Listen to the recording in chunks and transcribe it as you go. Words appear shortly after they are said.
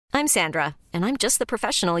I'm Sandra, and I'm just the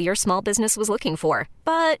professional your small business was looking for.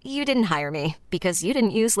 But you didn't hire me because you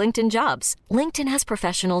didn't use LinkedIn Jobs. LinkedIn has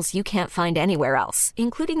professionals you can't find anywhere else,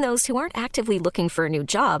 including those who aren't actively looking for a new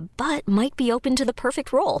job, but might be open to the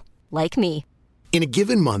perfect role, like me. In a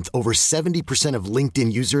given month, over 70% of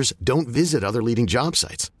LinkedIn users don't visit other leading job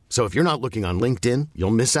sites. So if you're not looking on LinkedIn,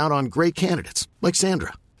 you'll miss out on great candidates like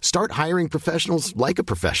Sandra. Start hiring professionals like a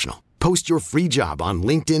professional. Post your free job on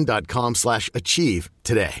linkedin.com/achieve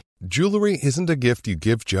today. Jewelry isn't a gift you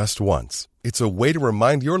give just once. It's a way to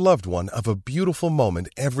remind your loved one of a beautiful moment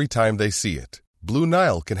every time they see it. Blue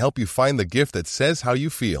Nile can help you find the gift that says how you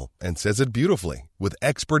feel and says it beautifully, with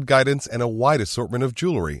expert guidance and a wide assortment of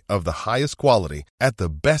jewelry of the highest quality at the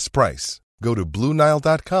best price. Go to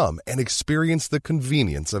BlueNile.com and experience the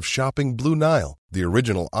convenience of shopping Blue Nile, the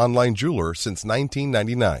original online jeweler since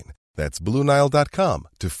 1999. That's BlueNile.com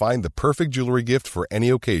to find the perfect jewelry gift for any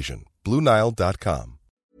occasion. BlueNile.com.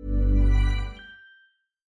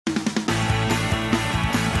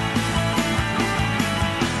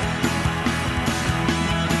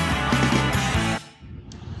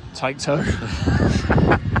 Take two.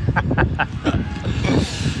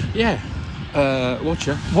 Yeah.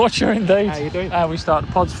 Watcher indeed. How you doing? We start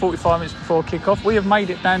the pods 45 minutes before kick-off. We have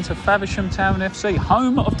made it down to Faversham Town FC,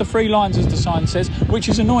 home of the Three Lions, as the sign says, which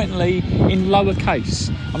is annoyingly in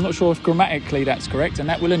lowercase. I'm not sure if grammatically that's correct, and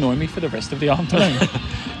that will annoy me for the rest of the afternoon.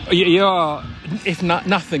 You are, if not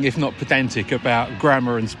pedantic about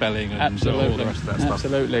grammar and spelling and Absolutely. all the rest of that stuff.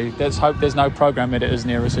 Absolutely. Let's hope there's no programme editors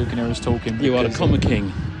near us who can hear us talking. You are the comma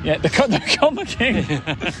king. Yeah, the comma king.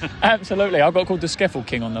 Absolutely. I got called the SCEFL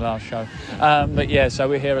king on the last show. But yeah, so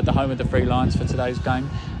we're here at the home of the Three Lions for today's game.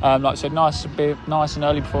 Like I said, nice and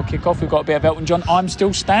early before kick-off. We've got a bit of Elton John. I'm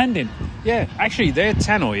still standing. Yeah, actually, their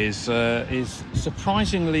tannoy is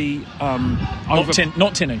surprisingly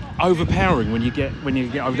not tinny. Overpowering when you get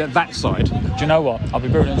over that side. Do you know what? I'll be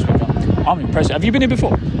brutally honest with you. I'm impressed. Have you been here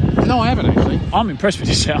before? No, I haven't actually. I'm impressed with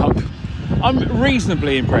your setup. I'm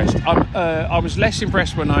reasonably impressed. I was less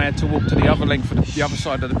impressed when I had to walk to the other length of the other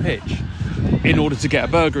side of the pitch in order to get a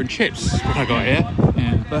burger and chips when I got here.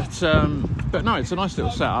 Yeah. But no, it's a nice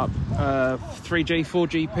little setup. 3G,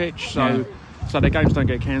 4G pitch, so their games don't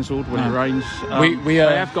get cancelled when it rains. They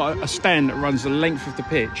have got a stand that runs the length of the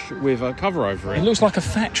pitch with a cover over it. It looks like a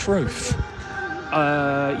thatch roof.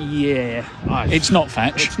 Yeah. It's not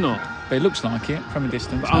thatch. It's not. But it looks like it from a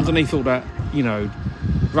distance. But underneath all that,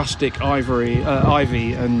 rustic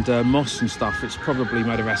ivy and moss and stuff, it's probably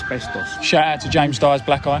made of asbestos. Shout out to James Dyer's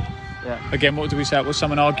Black Eye. Yeah. Again, what do we say? Was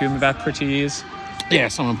someone arguing with our pretty ears? Yeah,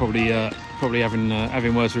 someone probably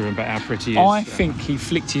having words with him about how pretty he is. I think he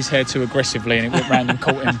flicked his hair too aggressively and it went round and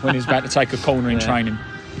caught him when he was about to take a corner in training.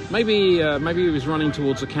 Maybe he was running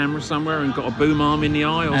towards the camera somewhere and got a boom arm in the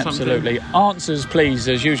eye or something. Absolutely. Answers, please,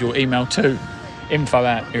 as usual, email to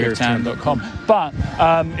info@erithtown.com. But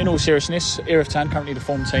in all seriousness, Erith Town currently the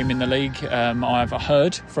form team in the league. I've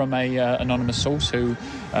heard from a anonymous source who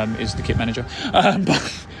is the kit manager.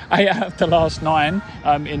 But 8 out of the last 9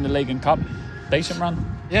 in the league and cup. Decent run.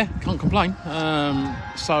 Yeah, can't complain. But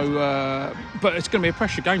it's going to be a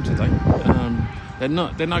pressure game today. They're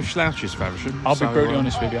no slouches, Faversham. I'll be brutally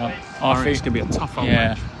honest with you. I think it's going to be a tough old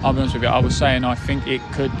match. I'll be honest with you. I was saying I think it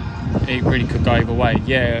really could go either way.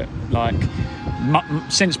 Yeah, like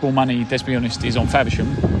sensible money, let's be honest, is on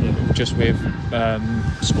Faversham. Just with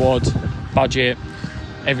squad, budget,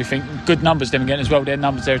 everything. Good numbers they've been getting as well. Their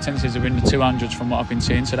attendances are in the 200s from what I've been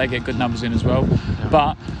seeing, so they get good numbers in as well. Yeah.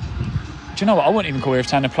 But do you know what? I wouldn't even call Erith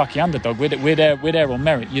Town a plucky underdog. We're there on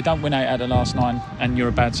merit. You don't win 8 out of the last 9 and you're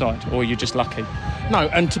a bad side, or you're just lucky. No,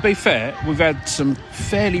 and to be fair, we've had some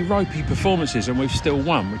fairly ropey performances and we've still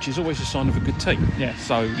won, which is always a sign of a good team. Yeah.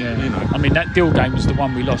 So, I mean, that Deal game was the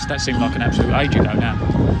one we lost. That seemed like an absolute age ago now.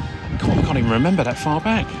 God, I can't even remember that far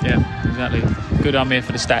back. Yeah, exactly. Good, I'm here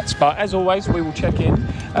for the stats. But as always, we will check in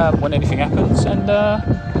when anything happens. And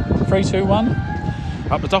 3, 2, 1.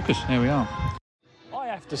 Up the Dockers. Here we are. I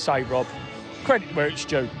have to say, Rob, credit where it's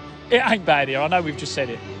due. It ain't bad here. I know we've just said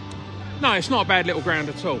it. No, it's not a bad little ground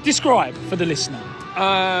at all. Describe for the listener.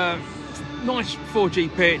 Nice 4G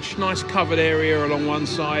pitch, nice covered area along one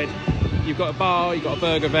side. You've got a bar, you've got a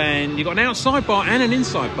burger van, you've got an outside bar and an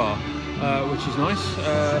inside bar, which is nice.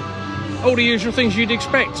 All the usual things you'd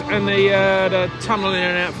expect, and the tunnel in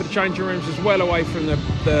and out for the changing rooms is well away from the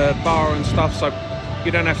bar and stuff, so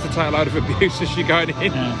you don't have to take a load of abuse as you're going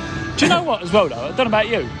in. Yeah. Do you know what as well though? I don't know about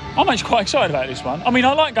you. I'm actually quite excited about this one. I mean,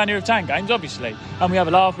 I like going to Erith Town games, obviously, and we have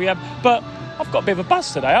a laugh, but I've got a bit of a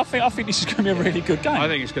buzz today. I think this is going to be a really good game. I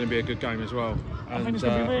think it's going to be a good game as well. I think it's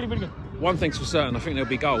going to be really, really good. one thing's for certain, I think there'll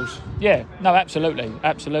be goals. Yeah, no, absolutely.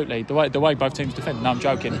 The way both teams defend. No, I'm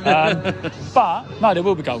joking. But no, there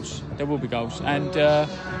will be goals. And do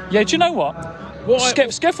you know what?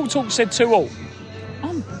 SCEFL talk said 2-2.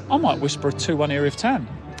 I might whisper a 2-1 Erith Town.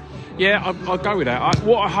 Yeah, I'll go with that.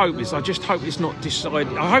 What I hope is, I just hope it's not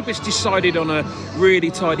decided. I hope it's decided on a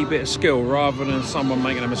really tidy bit of skill rather than someone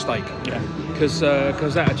making a mistake. Yeah, because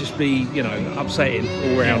that would just be, upsetting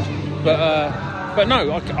all round. But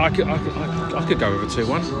no, I could go with a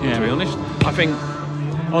 2-1. To be honest, I think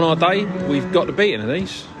on our day we've got to beat any of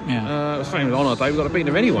these. Yeah. On our day we've got to beat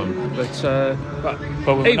them anyone.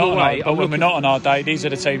 But either way, when we're not on our day, these are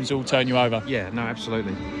the teams who will turn you over. Yeah, no,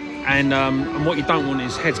 absolutely. And what you don't want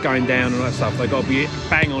is heads going down and all that stuff. They've got to be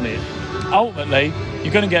bang on it. Ultimately,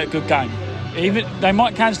 you're going to get a good game. Even they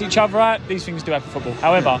might cancel each other out. These things do happen in football.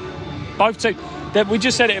 However, both teams. We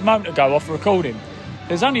just said it a moment ago off the recording.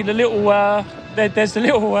 There's only the little. There's the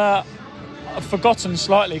little forgotten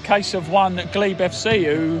slightly case of one Glebe FC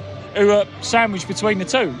who are sandwiched between the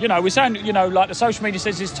two. We're saying, like the social media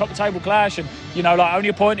says it's top table clash, and like only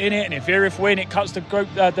a point in it, and if Erith win, it cuts the group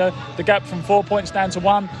the gap from 4 points down to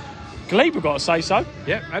 1. Glebe have got to say so.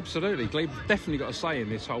 Yeah, absolutely. Glebe definitely got a say in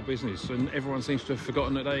this whole business, and everyone seems to have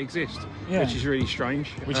forgotten that they exist, which is really strange.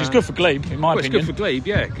 Which is good for Glebe, in my opinion. It's good for Glebe,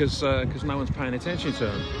 yeah, because no one's paying attention to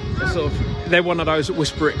them. They're one of those that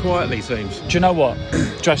whisper it quietly teams. Do you know what?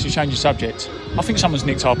 Drastically change the subject. I think someone's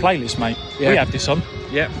nicked our playlist, mate. Yeah. We have this on.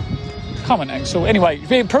 Yeah. Come on, Axel. Anyway,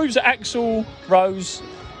 it proves that Axel Rose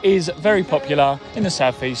is very popular in the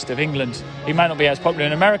southeast of England. He may not be as popular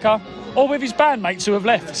in America or with his bandmates who have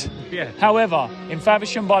left. Yeah. However, in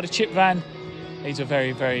Faversham by the chip van, he's a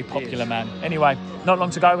very, very popular man. Anyway, not long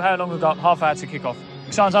to go. How long have we got? Half hour to kick off.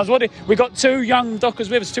 Exciting times. We've got 2 young Dockers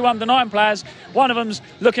with us, 2 under-9 players. One of them's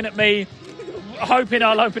looking at me, hoping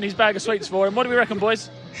I'll open his bag of sweets for him. What do we reckon, boys?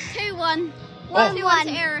 2-1. 1-1 to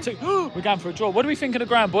Erith. We're going for a draw. What do we think of the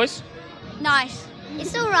ground, boys? Nice.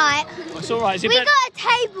 It's all right. It's all right. We got a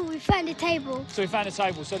table. We found a table. So we found a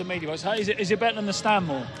table. So the media was. Is it better than the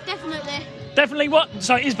Stanmore? Definitely. Definitely what?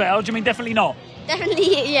 So it is better. Or do you mean definitely not? Definitely,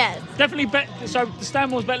 yes. Definitely better. So the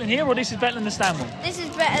Stanmore's better than here, or this is better than the Stanmore? This is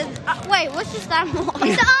better. Wait, what's the Stanmore?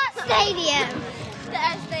 It's the Art Stadium. The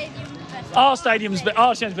Art Stadium's better.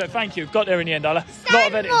 Our stadium's better. Thank you. Got there in the end, Ola.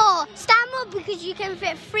 Stanmore, because you can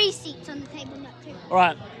fit 3 seats on the table, not 2. All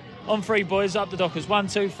right. On 3, boys. Up the Dockers. 1,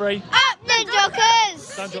 2, 3. Up the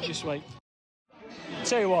Dockers! Don't drop your sweet.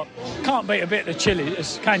 Tell you what, can't beat a bit of chili,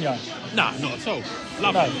 can you? No, not at all.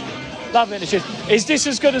 Love it. Love it. Is this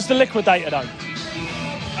as good as the Liquidator, though?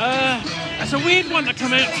 It's a weird one to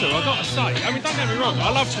come out to, I've got to say. I mean, don't get me wrong,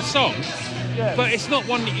 I love the song, but it's not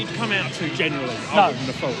one that you'd come out to generally, I wouldn't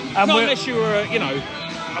have thought. Not unless you were,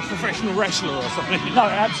 a professional wrestler or something. No,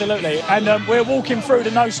 absolutely. And we're walking through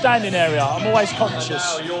the no standing area. I'm always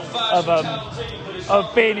conscious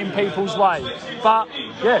of being in people's way. But,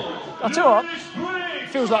 I'll tell you what, it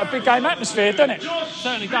feels like a big game atmosphere, doesn't it?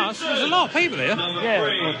 Certainly does. There's a lot of people here.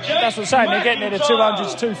 Yeah, that's what I'm saying. They're getting near the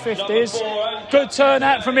 200s, 250s. Good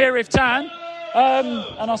turnout from Erith Town.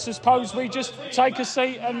 And I suppose we just take a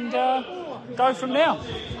seat and go from there.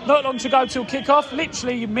 Not long to go till kick-off.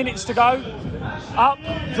 Literally minutes to go. Up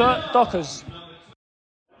the Dockers.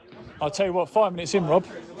 I'll tell you what, 5 minutes in, Rob.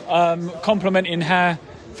 Complimenting how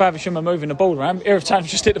Faversham are moving the ball around. Erith Town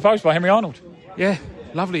just hit the post by Henry Arnold. Yeah.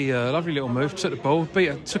 Lovely little move. Took the ball,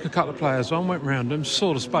 took a couple of players on, went round them,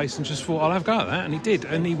 saw the space, and just thought, I'll have a go at that. And he did,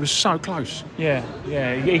 and he was so close. Yeah.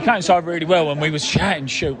 He came inside really well when we was shouting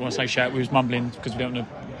shoot. When I say shout, we was mumbling because we don't want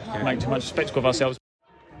to make too much spectacle of ourselves.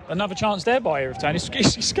 Another chance there by Erith Town.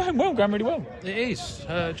 It's going well, going really well. It is.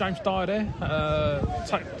 James Dyer there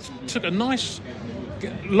took a nice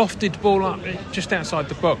lofted ball up just outside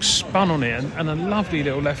the box, spun on it, and a lovely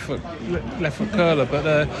little left foot curler. But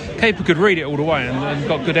the keeper could read it all the way and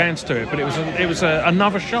got good hands to it. But it was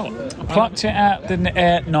another shot. Plucked it out the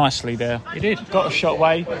air nicely there. He did. Got a shot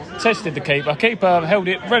away, tested the keeper. Keeper held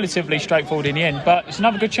it relatively straightforward in the end, but it's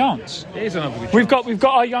another good chance. It is another good chance. We've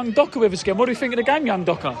got our young Docker with us again. What do you think of the game, young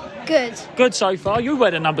Docker? Good So far. You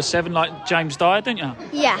wear the number 7 like James Dyer, didn't you?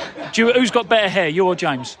 Yeah. Who's got better hair, you or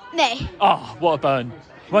James? Me. Oh, what a burn.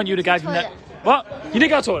 Weren't you the gave him that? What? You did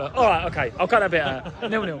go to the toilet? All right, okay. I'll cut that bit out.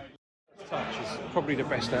 0-0. Touch is probably the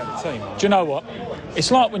best out of the team. Do you know what?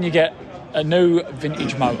 It's like when you get a new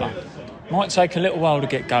vintage motor. Might take a little while to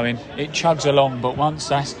get going. It chugs along, but once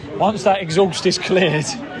that exhaust is cleared,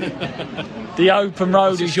 the open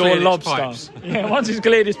road is your lobster. Yeah, once it's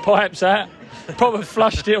cleared his pipes out, probably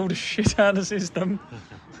flushed it all the shit out of the system.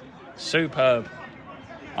 Superb.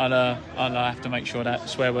 I'll have to make sure that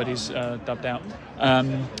swear word is dubbed out.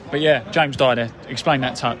 But yeah, James Dyer, explain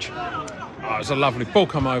that touch. Oh, it was a lovely ball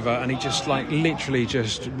come over, and he just literally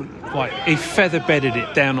he feather bedded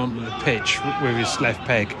it down onto the pitch with his left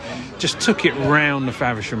peg. Just took it round the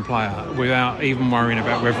Faversham player without even worrying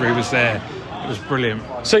about whether he was there. It was brilliant.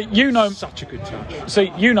 So you know, such a good touch. So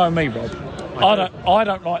you know me, Rob. I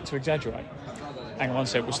don't like to exaggerate. Hang on one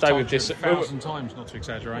sec. We'll stay with this 1,000 times not to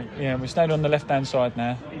exaggerate. Yeah, we stayed on the left-hand side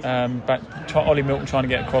now. Ollie Milton trying to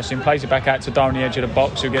get across him, plays it back out to Dyer on the edge of the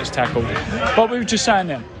box, who gets tackled. But we were just saying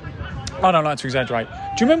then, I don't like to exaggerate. Do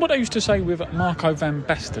you remember what they used to say with Marco van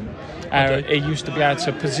Basten? He used to be able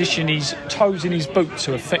to position his toes in his boot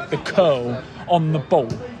to affect the curl on the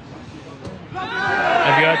ball.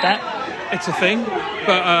 Have you heard that? It's a thing,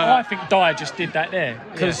 but I think Dyer just did that there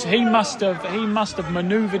because he must have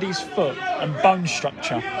manoeuvred his foot and bone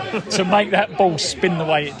structure to make that ball spin the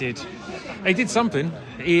way it did. He did something.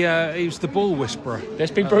 He was the ball whisperer.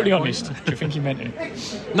 Let's be brutally honest. Do you think he meant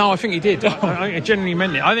it? No, I think he did. I genuinely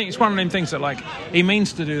meant it. I think it's one of them things that he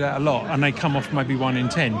means to do that a lot, and they come off maybe 1 in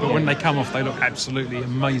 10. But when they come off, they look absolutely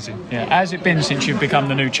amazing. Yeah. How's it been since you've become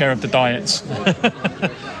the new chair of the Diets?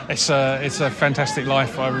 It's a fantastic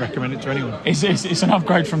life. I recommend it to anyone. It's an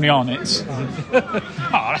upgrade from the Arnett's. Oh,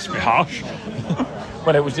 that's a bit harsh.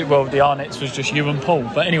 the Arnett's was just you and Paul.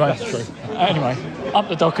 But anyway, that's true. Anyway, up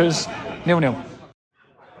the Dockers, 0-0.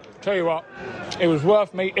 Tell you what, it was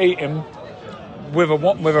worth me eating with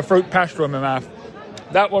a fruit pasta in my mouth.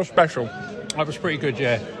 That was special. That was pretty good,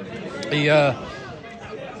 yeah. The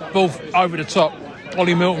ball over the top,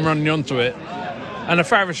 Ollie Milton running onto it, and the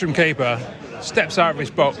Faversham keeper steps out of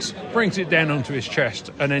his box, brings it down onto his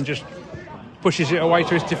chest, and then just pushes it away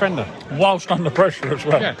to his defender. Whilst under pressure as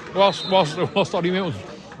well. Yeah, whilst Ollie Milton's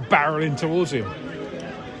barrelling towards him.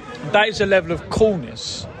 That is a level of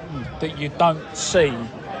coolness that you don't see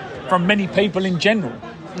from many people in general.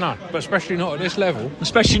 No, but especially not at this level.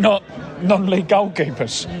 Especially not non-league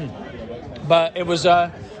goalkeepers. But it was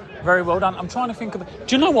very well done. I'm trying to think of...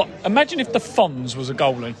 Do you know what? Imagine if the Fonz was a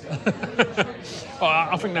goalie. Well,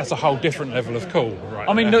 I think that's a whole different level of cool, right?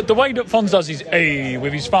 I mean, the way that Fonz does his A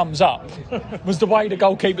with his thumbs up was the way the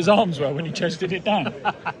goalkeeper's arms were when he chested it down.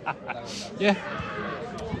 Yeah.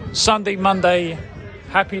 Sunday, Monday,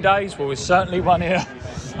 happy days. Well, there's certainly one here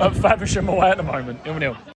at Faversham away at the moment.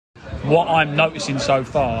 0-0. What I'm noticing so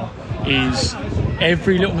far is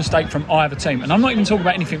every little mistake from either team, and I'm not even talking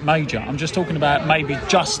about anything major, I'm just talking about maybe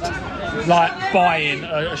just like buying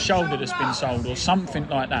a shoulder that's been sold or something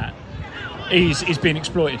like that, is being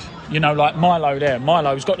exploited. You know, like Milo there.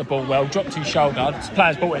 Milo's got the ball well, dropped his shoulder,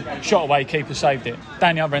 player's ball in, shot away, keeper saved it.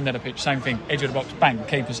 Down the other end of the pitch, same thing, edge of the box, bang,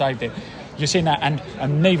 keeper saved it. You're seeing that,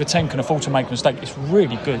 and neither team can afford to make a mistake. It's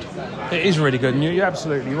really good. It is really good, and you're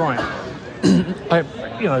absolutely right.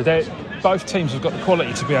 Both teams have got the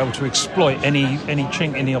quality to be able to exploit any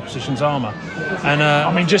chink in the opposition's armour. And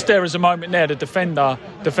I mean, just there is a moment there, the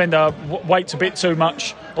defender waits a bit too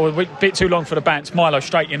much or a bit too long for the bounce. Milo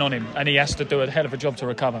straight in on him, and he has to do a hell of a job to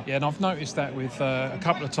recover. Yeah, and I've noticed that with a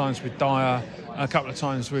couple of times with Dyer, a couple of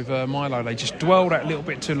times with Milo. They just dwelled out a little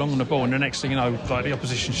bit too long on the ball, and the next thing you know, like the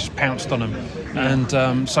opposition's just pounced on them. And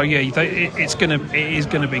it is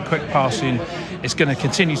going to be quick passing. It's going to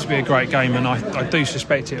continue to be a great game, and I do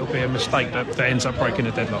suspect it'll be a mistake that ends up breaking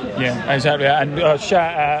a deadlock. Yeah, exactly. And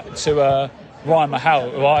shout out to Ryan Mahal,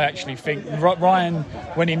 who I actually think Ryan,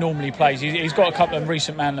 when he normally plays, he's got a couple of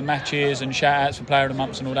recent man of the matches and shout outs for player of the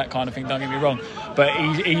months and all that kind of thing, don't get me wrong, but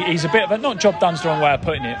he's a bit of a, not job done's the wrong way of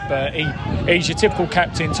putting it, but he's your typical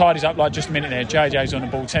captain, tidies up like just a minute there, JJ's on the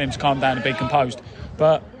ball, tell him to calm down and be composed.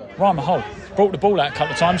 But Ryan Mahal brought the ball out a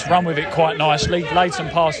couple of times, run with it quite nicely, laid some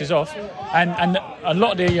passes off, and a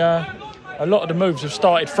lot of the moves have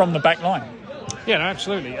started from the back line. Yeah, no,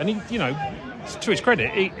 absolutely. And he, to his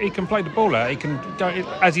credit, he can play the ball out. He can go,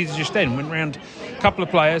 as he did just then, went round a couple of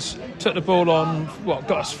players, took the ball on,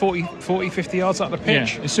 got us 40, 50 yards up the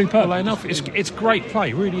pitch. Yeah, it's superb. Enough. It's great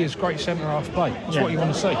play. Really is great centre-half play. That's what you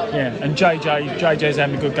want to see. Yeah, and JJ's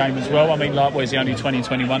having a good game as well. I mean, is he only 20,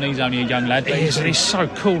 21? He's only a young lad. He's so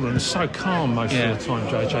cool and so calm most of the time,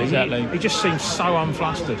 JJ. Exactly. He just seems so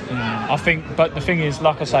unflustered. Yeah. I think, but the thing is,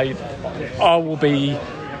 like I say, I'll be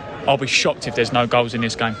shocked if there's no goals in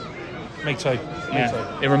this game. Me too.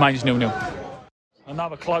 It remains 0-0.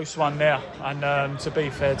 Another close one there, and to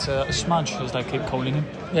be fair to Smudge, as they keep calling him.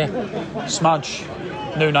 Yeah, Smudge,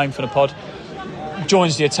 new name for the pod,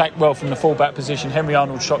 joins the attack well from the full-back position. Henry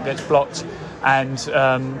Arnold's shot gets blocked, and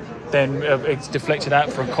then it's deflected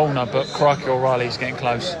out for a corner, but crikey, O'Reilly's getting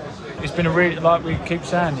close. It's been a really, like we keep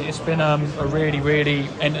saying, it's been a really, really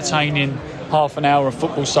entertaining half an hour of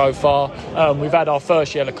football so far. We've had our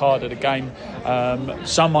first yellow card of the game.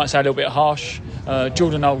 Some might say a little bit harsh.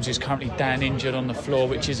 Jordan Olds is currently down injured on the floor,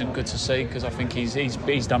 which isn't good to see, because I think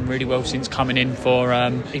he's done really well since coming in for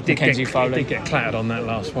Mackenzie Foley. He did get clattered on that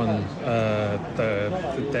last one. Their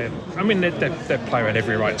player had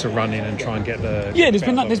every right to run in and try and get the... Yeah,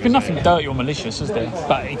 there's been nothing dirty or malicious, has there?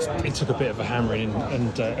 But it took a bit of a hammering,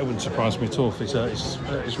 and it wouldn't surprise me at all if it's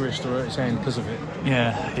his wrist or his hand because of it.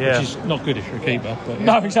 Yeah. Which is not good if you're a keeper. But, yeah.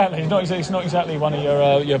 No, exactly. It's not exactly one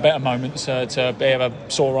of your better moments to be a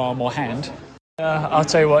sore arm or hand. I'll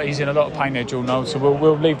tell you what, he's in a lot of pain there, Jordan Olds, so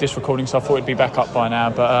we'll leave this recording, so I thought he'd be back up by now,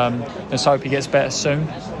 but let's hope he gets better soon,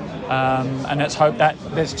 and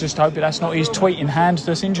let's just hope that's not his tweeting hand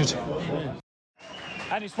that's injured.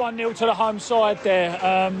 And it's 1-0 to the home side there.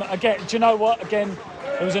 Again, do you know what? Again,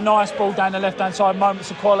 it was a nice ball down the left-hand side, moments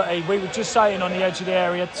of quality. We were just saying on the edge of the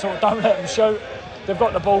area, sort of don't let them shoot. They've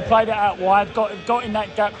got the ball, played it out wide, got in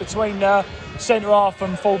that gap between the centre-half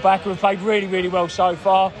and full-back, who have played really, really well so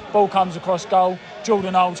far. Ball comes across goal.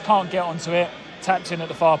 Jordan Olds can't get onto it. Taps in at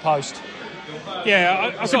the far post.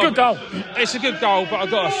 Yeah, it's a good goal. It's a good goal, but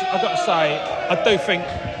I've got to say, I do think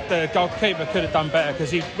the goalkeeper could have done better,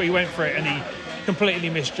 because he went for it and he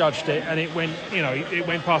completely misjudged it, and it went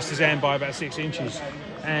past his hand by about 6 inches.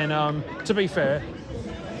 And to be fair,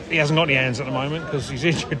 he hasn't got any hands at the moment because he's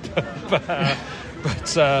injured.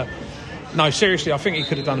 But no, seriously, I think he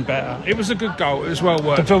could have done better. It was a good goal. It was well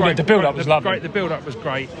worked. The build-up was lovely. The build-up was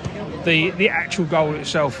great. The actual goal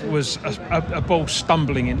itself was a ball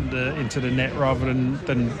stumbling into the net rather than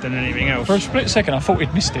anything else. For a split second, I thought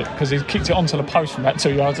he'd missed it because he kicked it onto the post from about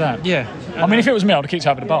 2 yards out. Yeah. I mean, if it was me, I'd have kicked it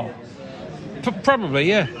over the bar. Probably,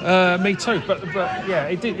 yeah. Me too. But yeah,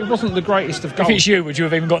 it wasn't the greatest of goals. If it's you, would you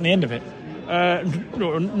have even gotten the end of it?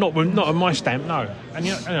 Not on my stamp, no. And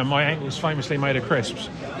you know, my ankle's famously made of crisps.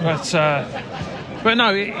 But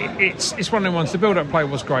no, it's one of the ones. The build-up play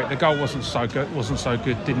was great. The goal wasn't so good.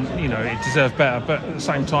 Didn't it deserved better? But at the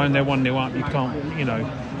same time, they're 1-0 up. You can't,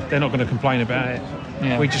 they're not going to complain about it.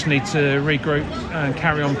 Yeah. We just need to regroup and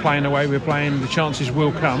carry on playing the way we're playing. The chances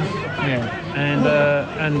will come. Yeah.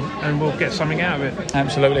 And we'll get something out of it.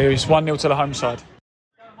 Absolutely. It's 1-0 to the home side.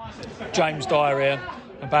 James Dyer here,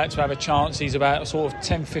 about to have a chance. He's about sort of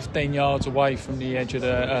 10-15 yards away from the edge of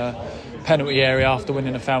the penalty area after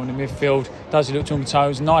winning a foul in the midfield. Does he look to on the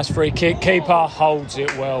toes? Nice free kick. Keeper holds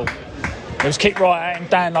it well. It was kicked right at him,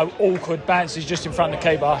 down low, awkward, bounces just in front of the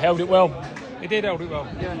keeper. Held it well. He did hold it well,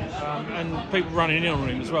 yeah. And people running in on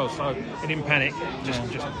him as well, so he didn't panic, just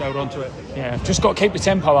held on to it. Yeah, just got to keep the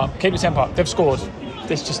tempo up. They've scored.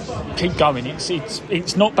 Let's just keep going.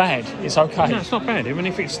 It's not bad. It's okay. No, it's not bad. I mean,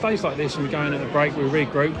 if it stays like this and we go in at the break, we'll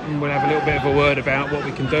regroup and we'll have a little bit of a word about what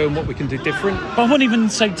we can do and what we can do different. But I wouldn't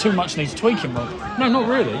even say too much needs tweaking, Rob. No, not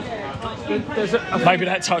really. Maybe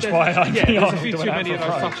that touch by there's a few too many of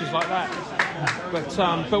those touches like that.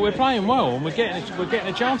 But we're playing well and we're getting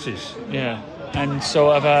the chances. Yeah, and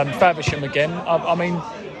sort of Faversham again. I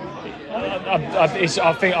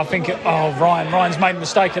think. Ryan's made a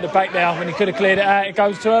mistake at the back there when he could have cleared it out. It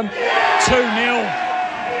goes to him.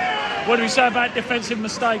 2-0. What do we say about defensive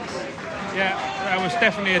mistakes? Yeah, that was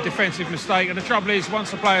definitely a defensive mistake. And the trouble is,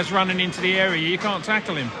 once the player's running into the area, you can't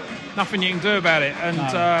tackle him. Nothing you can do about it.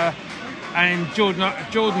 And Jordan,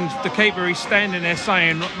 the keeper, he's standing there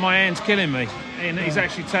saying, "My hand's killing me." And he's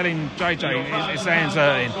actually telling JJ his hand's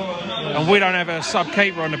hurting. And we don't have a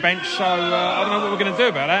sub-keeper on the bench, so I don't know what we're going to do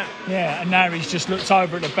about that. Yeah, and now he's just looked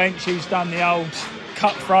over at the bench. He's done the old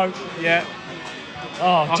cutthroat. Yeah.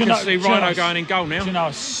 Oh, I can see Rhino going in goal now.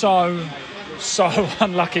 So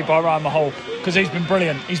unlucky by Ryan Mahal, because he's been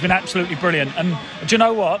brilliant. He's been absolutely brilliant. And do you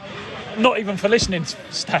know what? Not even for listening to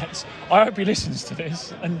stats. I hope he listens to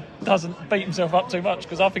this and doesn't beat himself up too much,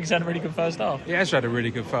 because I think he's had a really good first half. He has had a really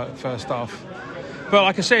good first half. But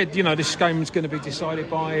like I said, this game is going to be decided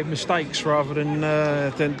by mistakes rather than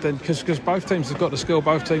because both teams have got the skill,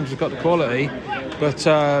 both teams have got the quality. But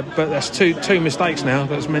that's two mistakes now.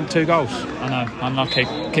 That's meant 2 goals. I know, unlucky.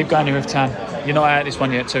 Keep going here with Tan. You're not out this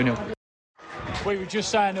one yet, 2-0. We were just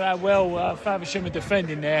saying how well Faversham are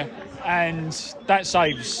defending there, and that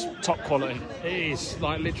saves top quality. It is,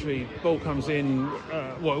 like, literally, ball comes in,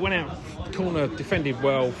 it went out corner, defended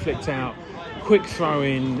well, flicked out, quick throw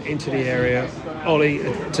into the area, Ollie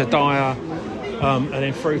to Dyer, and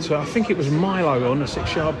then through to, I think it was Milo on the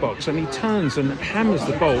 6-yard box, and he turns and hammers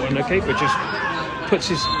the ball, and the keeper just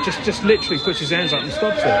literally puts his hands up and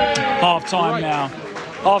stops it. Half time now.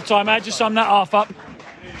 Half time, just sum that half up.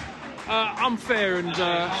 unfair and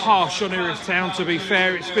harsh on Erith Town, to be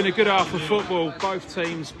fair. It's been a good half of football. Both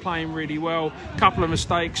teams playing really well. Couple of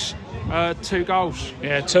mistakes, 2 goals.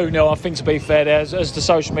 Yeah, 2-0. I think, to be fair, there, as the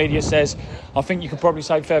social media says, I think you could probably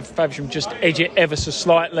say Faversham just edge it ever so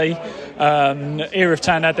slightly. Erith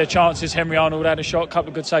Town had their chances. Henry Arnold had a shot, a couple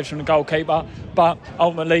of good saves from the goalkeeper. But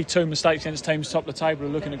ultimately, 2 mistakes against teams top of the table who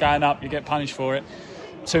are looking at going up. You get punished for it.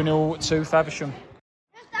 2-0 to Faversham.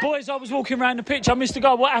 Boys, I was walking around the pitch. I missed a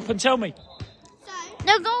goal. What happened? Tell me.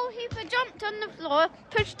 The goalkeeper jumped on the floor,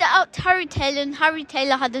 pushed it out to Harry Taylor, and Harry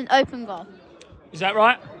Taylor had an open goal. Is that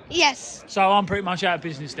right? Yes. So I'm pretty much out of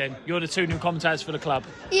business then. You're the 2 new commentators for the club.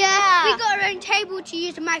 Yeah. We got our own table to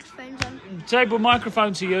use the microphones on. Table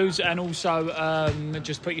microphone to use, and also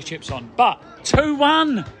just put your chips on. But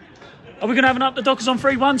 2-1. Are we going to have an Up the Dockers on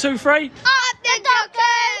 3? 1, 2, 3? Up the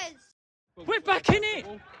Dockers! We're back in it.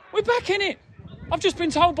 We're back in it. I've just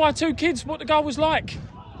been told by 2 kids what the goal was like.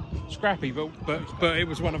 Scrappy, but it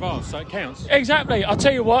was one of ours, so it counts. Exactly. I'll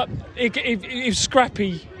tell you what, it was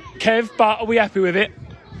scrappy, Kev, but are we happy with it?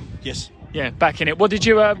 Yes. Yeah, back in it. What did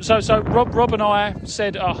you... So Rob and I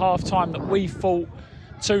said at half-time that we thought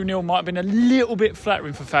 2-0 might have been a little bit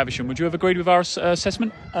flattering for Faversham. Would you have agreed with our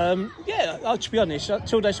assessment? Yeah, to be honest,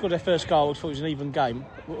 until they scored their first goal, I thought it was an even game,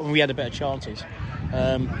 and we had a better chances.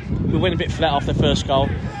 We went a bit flat off the first goal.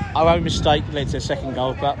 Our own mistake led to the second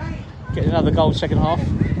goal, but getting another goal second half,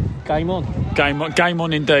 game on. Game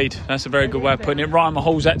on indeed. That's a very good way of putting it. Ryan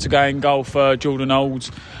Mahall's had to go in goal for Jordan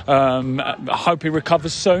Olds. I hope he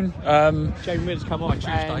recovers soon. Jamie Miller's come on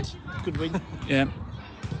Tuesday. Good win. Yeah.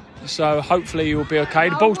 So hopefully he will be okay.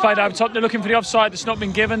 The ball's played over top. They're looking for the offside that's not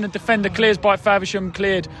been given. The defender clears by Faversham,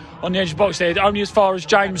 cleared on the edge of the box there. Only as far as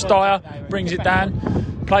James Dyer brings it down.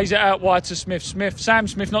 Plays it out wide to Smith. Sam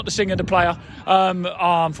Smith, not the singer, the player.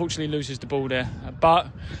 Unfortunately loses the ball there. But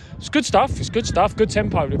it's good stuff. Good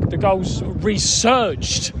tempo. The goals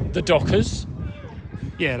resurged the Dockers.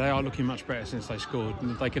 Yeah, they are looking much better since they scored.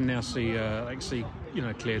 They can now see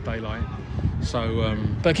clear daylight. So,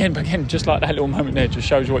 but again, just like that little moment there, just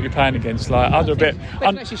shows you what you're playing against. Like under a bit, they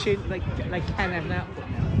can actually see they can have an output.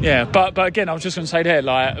 Yeah, but again, I was just going to say there,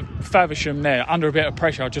 like Faversham there, under a bit of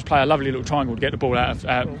pressure, just play a lovely little triangle to get the ball out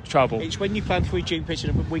of trouble. It's when you play on 3G pitch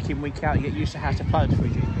and week in, week out, you get used to how to play on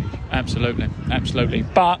 3G pitch. Absolutely.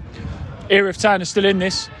 But Erith Town is still in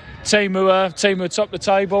this. Team who are top of the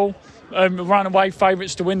table, runaway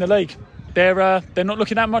favourites to win the league. They're not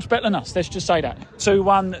looking that much better than us. Let's just say that.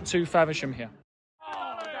 2-1 to Faversham here.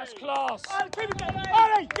 Oh, that's class. Ollie,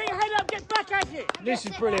 get your head up, get back at it. This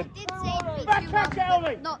is brilliant. Back at it,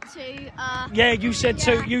 Ollie. Not to. Yeah, you said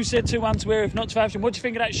 2. You said 2-1 to Erith, not to Faversham. What do you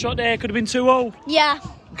think of that shot there? Could have been 2-2. Yeah.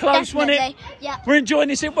 Close, wasn't it? Yeah. We're enjoying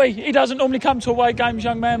this, aren't we? He doesn't normally come to away games,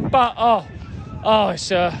 young man. But it's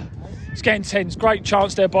getting tense. Great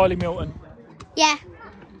chance there by Lee Milton. Yeah.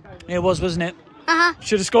 It was, wasn't it? Uh-huh.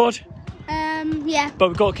 Should have scored. Yeah. But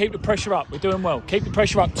we've got to keep the pressure up. We're doing well. Keep the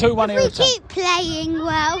pressure up. 2-1 If Erith we Town. keep playing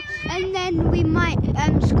well, and then we might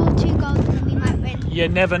score 2 goals, and then we might win. You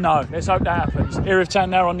never know. Let's hope that happens. Erith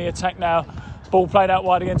Town now on the attack now. Ball played out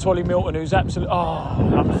wide against Ollie Milton, who's absolutely...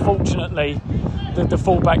 unfortunately, the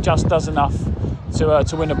fullback just does enough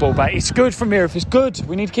to win the ball back. It's good from Erith. It's good.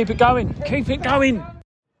 We need to keep it going. Keep it going.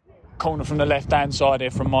 Corner from the left-hand side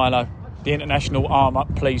here from Milo. The international arm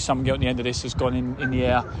up, please. Someone get on the end of this. Has gone in the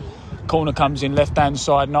air. Corner comes in left-hand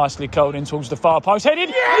side, nicely curled in towards the far post. Headed.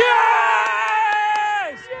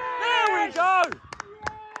 Yes! There we go.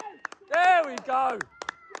 There we go.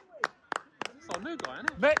 it's our new guy,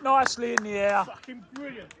 isn't it? Met nicely in the air. Fucking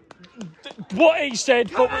brilliant. What he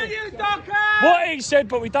said, Come on, you Dockers! What he said,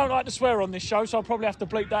 but we don't like to swear on this show, so I'll probably have to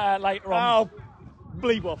bleep that out later on. Oh,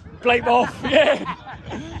 bleep off. Bleep off, yeah.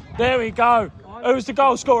 There we go. Who's the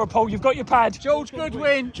goal scorer, Paul? You've got your pad. George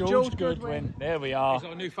Goodwin. George Goodwin. There we are. He's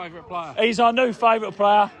our new favourite player. He's our new favourite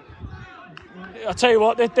player. I'll tell you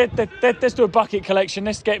what, let's do a bucket collection.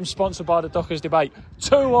 Let's get him sponsored by the Dockers Debate.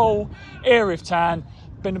 2-2, Erith Town.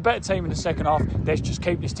 Been a better team in the second half. Let's just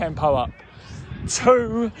keep this tempo up.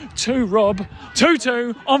 2-2, Rob.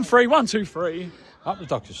 2-2 on 3. 1, 2, 3. Up the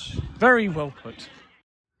Dockers. Very well put.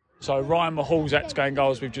 So Ryan Mahall's at going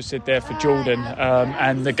goals, we've just said there for Jordan.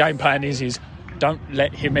 And the game plan is don't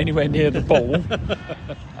let him anywhere near the ball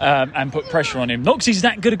and put pressure on him. Not because he's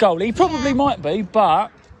that good a goalie. He probably might be,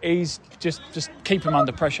 but he's just keep him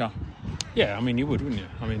under pressure. Yeah, I mean, you would, wouldn't you?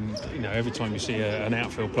 I mean, every time you see an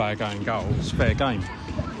outfield player going goal, it's fair game.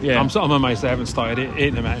 Yeah. I'm amazed they haven't started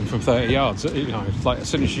hitting them at him from 30 yards. It's like as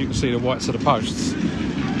soon as you can see the whites of the posts.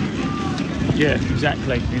 Yeah,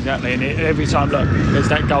 exactly. And every time, look, there's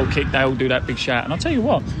that goal kick, they all do that big shout. And I'll tell you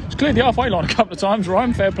what, it's cleared the halfway line a couple of times,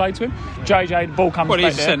 Ryan, fair play to him. JJ, the ball comes back there.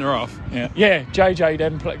 Well, he's a centre-half. Yeah, JJ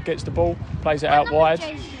then gets the ball, plays it out wide.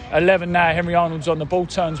 11 now, Henry Arnold's on the ball,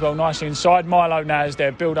 turns well nicely inside. Milo now is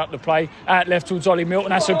there, build up the play. Out left towards Ollie Milton,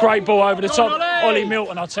 that's a great ball over the top. Ollie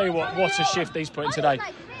Milton, I'll tell you what a shift he's put in today.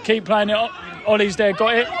 Keep playing it, Ollie's there,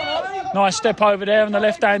 got it. Nice step over there on the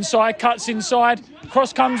left-hand side, cuts inside,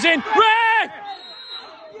 cross comes in. Red!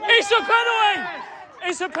 It's a penalty!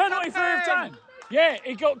 It's a penalty for Erith Town. Yeah,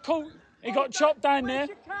 he got caught, he got chopped down there.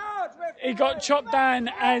 He got chopped down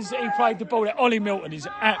as he played the ball there. Ollie Milton is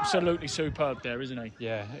absolutely superb there, isn't he?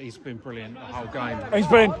 Yeah, he's been brilliant the whole game. He's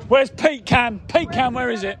brilliant. Where's Pete Cam? Pete Cam,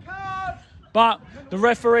 where is it? But the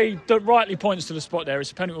referee rightly points to the spot there.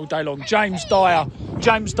 It's a penalty all day long. James Dyer,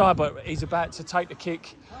 but he's about to take the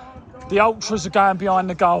kick. The ultras are going behind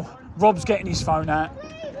the goal. Rob's getting his phone out.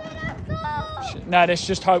 Now let's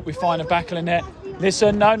just hope we find a backle in there.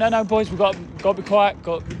 Listen, no, boys, we've got to be quiet.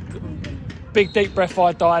 Got big deep breath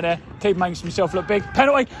by Dyer there. Keep making himself look big.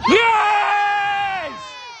 Penalty. Yes!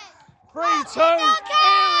 3-2. Erith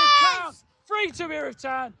Town. 3-2 Erith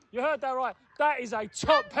Town. You heard that right. That is a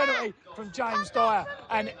top penalty from James Dyer.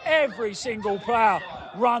 And every single player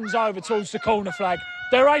runs over towards the corner flag.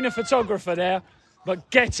 There ain't a photographer there, but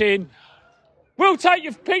get in. We'll take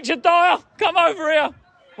your picture, Dyer. Come over here.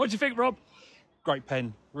 What do you think, Rob? Great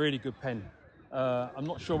pen. Really good pen. I'm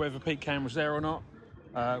not sure whether Pete Cam was there or not.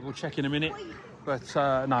 We'll check in a minute. But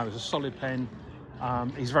no, it was a solid pen.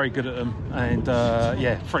 He's very good at them. And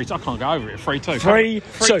 3-2. I can't go over it. 3-2.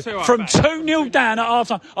 3-2. From 2-0 down at half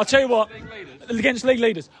time. I'll tell you what, against league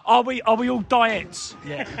leaders, are we all Dyets?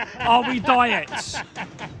 Yeah. Are we Dyets?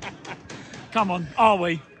 Come on, are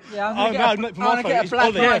we? Yeah, I'm going to get a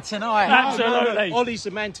black eye tonight. Absolutely. Ollie's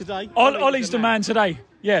the man today. Ollie's the man today.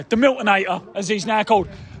 Yeah, the Miltonator, as he's now called.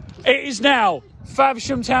 It is now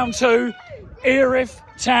Faversham Town 2, Erith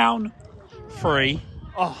Town 3.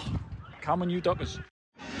 Oh, come on, you Dockers.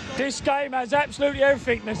 This game has absolutely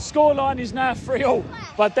everything. The scoreline is now 3-3,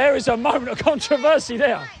 but there is a moment of controversy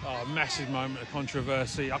there. Oh, massive moment of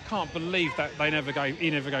controversy. I can't believe that he never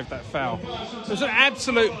gave that foul. It was an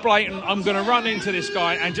absolute blatant, I'm going to run into this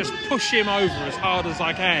guy and just push him over as hard as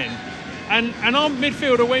I can. And our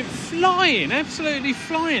midfielder went flying, absolutely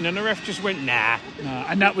flying, and the ref just went, nah.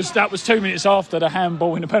 And that was 2 minutes after the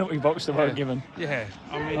handball in the penalty box that were given. Yeah,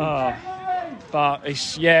 I mean... But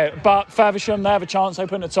Faversham, they have a chance. They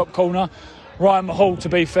put in the top corner. Ryan Mahal, to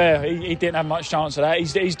be fair, he didn't have much chance of that.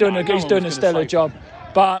 He's doing a stellar job.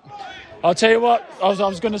 But I'll tell you what, I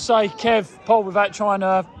was going to say, Kev, Paul, without trying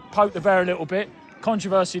to poke the bear a little bit,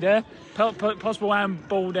 controversy there. Possible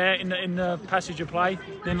handball there in the passage of play.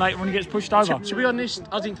 Then later when he gets pushed over. To be honest,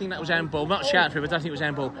 I didn't think that was handball. I'm not shouting for him, but I don't think it was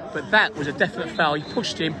handball. But that was a definite foul. He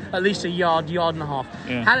pushed him at least a yard and a half.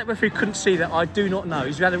 Yeah. How that referee couldn't see that, I do not know.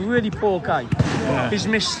 He's had a really poor game. Yeah. He's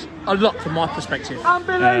missed a lot from my perspective.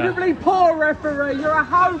 Unbelievably poor referee. You're a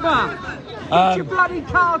homer. Get your bloody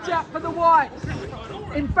cards out for the Whites.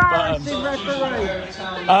 Embarrassing referee.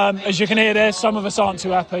 As you can hear there, some of us aren't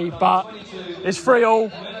too happy, but it's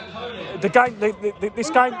 3-3. The game,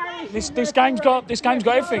 this game's got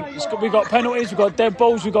everything. We've got penalties, we've got dead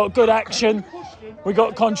balls, we've got good action, we've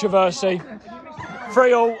got controversy.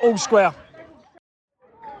 3-3, all square.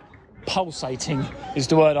 Pulsating is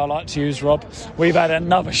the word I like to use, Rob. We've had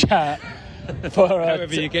another shout.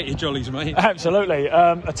 However you get your jollies, mate. Absolutely.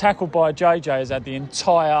 A tackle by JJ has had the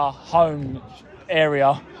entire home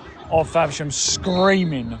area of Faversham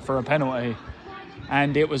screaming for a penalty,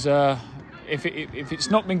 and it was if it's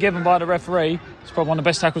not been given by the referee, it's probably one of the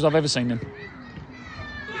best tackles I've ever seen them.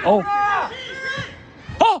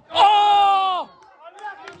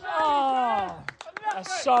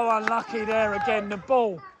 That's so unlucky there again. The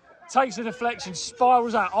ball takes a deflection,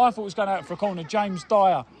 spirals out. I thought it was going out for a corner. James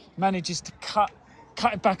Dyer manages to cut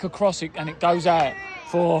it back across it, and it goes out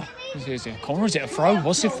for... Is it a corner? Is it a throw?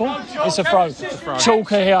 What's it for? It's a throw.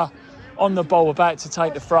 Chalker here on the ball, about to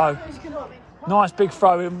take the throw. Nice big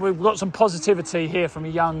throw. We've got some positivity here from a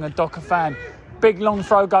young Docker fan. Big long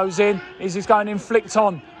throw goes in. Is this going in flicked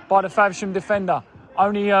on by the Faversham defender?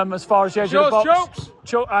 Only as far as the edge of the box.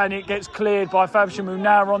 And it gets cleared by Faversham, who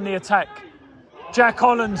now are on the attack. Jack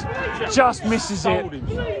Holland just misses it.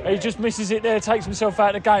 He just misses it there, takes himself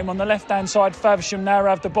out of the game. On the left-hand side, Faversham now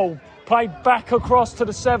have the ball. Played back across to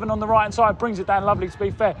the 7 on the right-hand side, brings it down lovely, to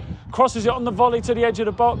be fair. Crosses it on the volley to the edge of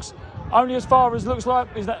the box. Only as far as looks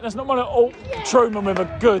like, that's not one at all. Truman with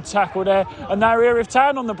a good tackle there. And now Erith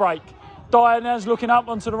Town on the break. Dyer now's looking up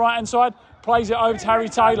onto the right-hand side, plays it over to Harry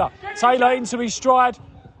Taylor. Taylor into his stride.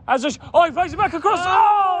 He plays it back across.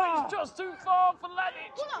 just too far for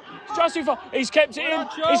Ladich. It's just too far. He's kept it in.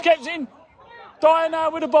 He's kept it in. Dyer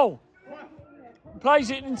now with the ball. Plays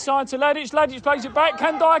it inside to Ladich. Ladich plays it back.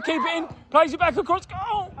 Can Dyer keep it in? Plays it back across.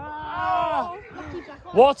 Oh! Ah.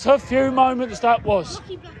 What a few moments that was.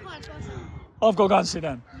 I've got to go and sit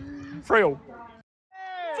down. 3-3. 4-3.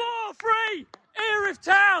 Erith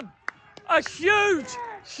Town. A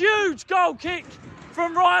huge goal kick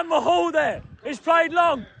from Ryan Mahal there. It's played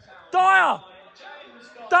long. Dyer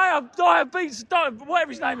beats,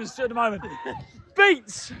 whatever his name is at the moment,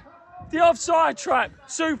 beats the offside trap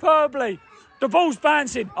superbly. The ball's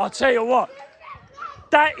bouncing. I'll tell you what,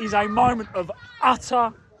 that is a moment of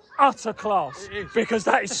utter class, because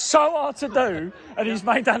that is so hard to do, and he's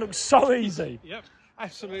made that look so easy. Yep,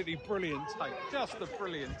 absolutely brilliant take. Just a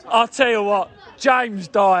brilliant take. I'll tell you what, James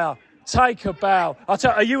Dyer, take a bow.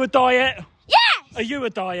 Are you a Diet? Yes! Are you a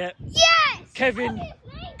Diet? Yes! Kevin,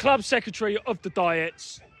 club secretary of the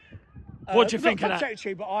Diets. What do you think of that?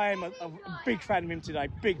 Secretary, but I am a big fan of him today.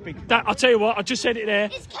 Big fan. I'll tell you what, I just said it there.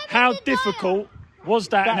 How difficult was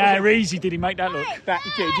that, and how easy did he make that look? That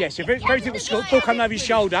he did, yes. A very difficult ball coming over his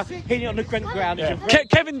shoulder, hitting it on the ground. Yeah.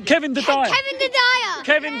 Kevin the Dyer.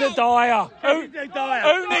 Kevin the Dyer. Who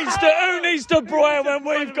needs to broil when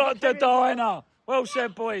we've got the diner? Well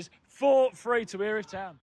said, boys. 4-3 to Erith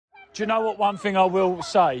Town. Do you know what one thing I will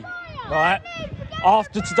say, right?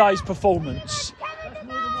 After today's performance,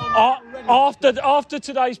 after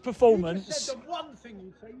today's performance,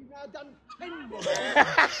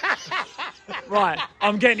 right,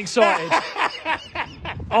 I'm getting excited.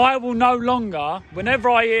 I will no longer, whenever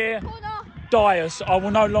I hear Dyers, I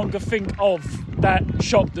will no longer think of that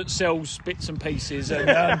shop that sells bits and pieces and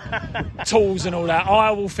tools and all that. I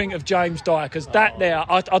will think of James Dyer, because that there,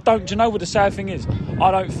 I don't. Do you know what the sad thing is? I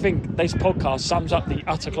don't think this podcast sums up the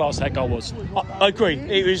utter class that goal was. I agree.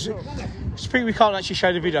 It was. We can't actually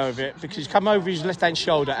show the video of it because he's come over his left-hand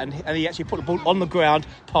shoulder and he actually put the ball on the ground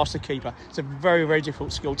past the keeper. It's a very, very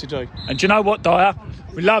difficult skill to do. And do you know what, Dyer?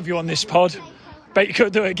 We love you on this pod. Bet you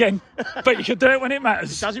could do it again. Bet you could do it when it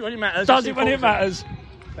matters. Does it when it matters. Does it when it matters.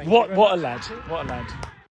 What a lad. What a lad.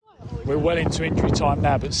 We're well into injury time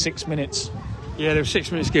now, but 6 minutes. Yeah, there were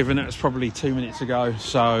 6 minutes given. That was probably 2 minutes ago.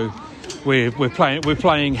 So we're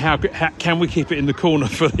playing. How can we keep it in the corner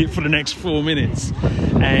for the next 4 minutes?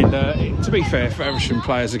 And to be fair, Faversham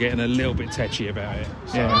players are getting a little bit tetchy about it.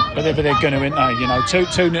 So. Yeah, but they're going to win. You know, two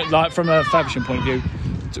like from a Faversham point of view.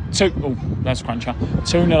 That's cruncher.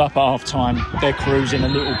 2-0 up at half time. They're cruising a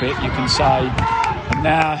little bit, you can say. And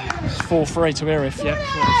now it's 4-3 to Erith. Yeah,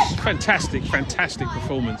 it's fantastic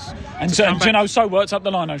performance. And so worked up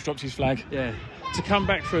the line. Those drops his flag. Yeah. To come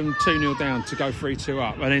back from 2-0 down to go 3-2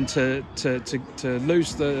 up, and then to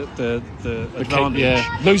lose the advantage,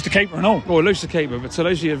 lose the keeper and all. Or lose the keeper, but to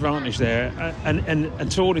lose the advantage there,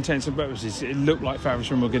 and to all intents and purposes, it looked like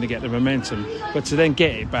Faversham were going to get the momentum, but to then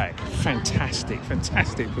get it back, fantastic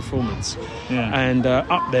performance, and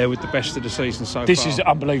up there with the best of the season so far. This is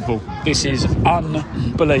unbelievable. This is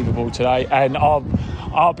unbelievable today, and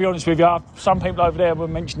I'll be honest with you. Some people over there were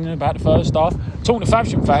mentioning about the first half. Talking to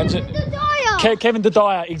Faversham fans. Kevin the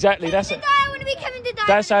Dyer, exactly. That's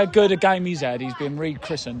how good a game he's had. He's been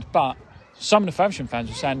rechristened. But some of the Faversham fans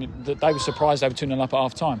were saying that they were surprised they were 2-0 up at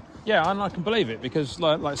half time. Yeah, and I can believe it because,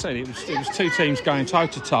 like I said, it was two teams going toe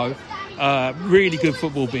to toe. Really good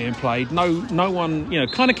football being played. No one,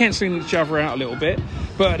 kind of cancelling each other out a little bit,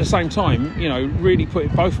 but at the same time, really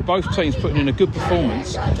both teams putting in a good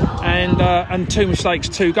performance, and 2 mistakes,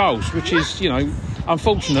 2 goals, which is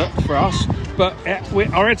unfortunate for us. But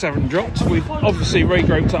our heads haven't dropped. We've obviously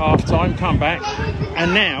regrouped at half time, come back,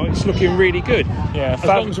 and now it's looking really good. Yeah, as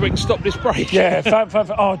long as we can stop this break. Yeah,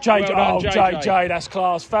 JJ, that's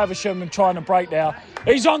class. Faversham and trying to break there.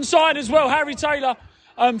 He's onside as well, Harry Taylor.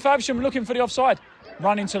 Faversham looking for the offside.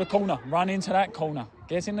 Run into the corner. Run into that corner.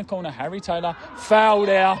 Get in the corner. Harry Taylor. Foul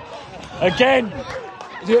there. Again.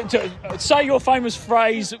 Say your famous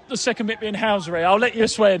phrase, the second bit being housery. I'll let you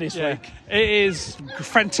swear this week. It is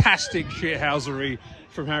fantastic shithousery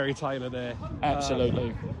from Harry Taylor there.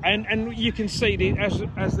 Absolutely. And you can see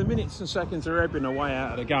as the minutes and seconds are ebbing away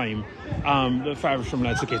out of the game, the Faversham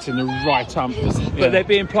lads are getting the right ump. But they're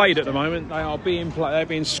being played at the moment. They're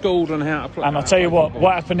being schooled on how to play. And I'll tell you what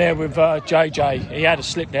happened there with JJ. He had a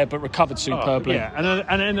slip there, but recovered superbly.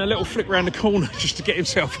 And then a little flick around the corner just to get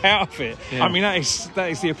himself out of it. Yeah. I mean, that is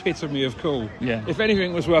the epitome of cool. Yeah. If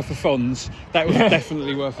anything was worth a Fonz, that was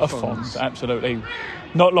definitely worth a Fonz. Absolutely.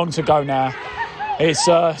 Not long to go now. It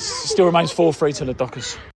still remains 4-3 to the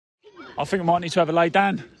Dockers. I think we might need to have a lay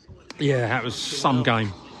down. Yeah, that was some game.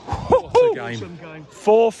 What a game.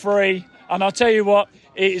 4-3. And I'll tell you what,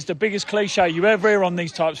 it is the biggest cliche you ever hear on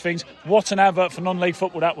these types of things. What an advert for non-league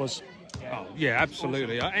football that was. Oh, yeah,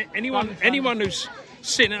 absolutely. Anyone who's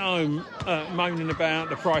sitting at home moaning about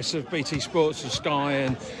the price of BT Sports and Sky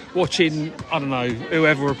and watching, I don't know,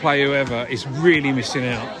 whoever will play whoever is really missing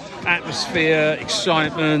out. Atmosphere,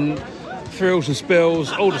 excitement, thrills and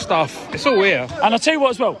spills, all the stuff. It's all here. And I'll tell you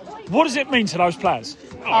what as well, what does it mean to those players?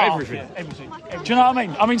 Everything. Everything. Do you know what I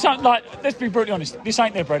mean? I mean, let's be brutally honest. This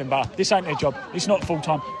ain't their bread and butter. This ain't their job. It's not full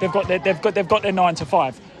time. They've got their 9 to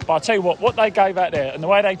 5. But I tell you what they gave out there, and the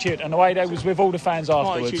way they cheered, and the way they was with all the fans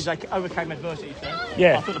afterwards. They overcame adversity.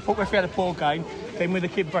 Yeah. I thought the referee had a poor game. Then when the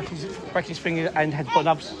kid broke his finger and had put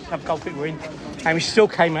another goalkeeper in, and we still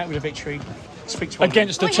came out with a victory.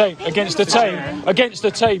 Against the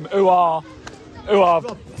team who are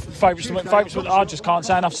favourites. I just can't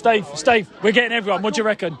say enough. Steve, we're getting everyone. What do you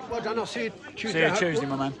reckon? Well done, I'll see you Tuesday. See you Tuesday,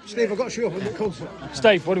 my man. Steve, I've got to show you up on the concert.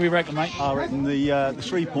 Steve, what do we reckon, mate? I reckon the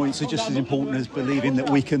 3 points are just as important as believing that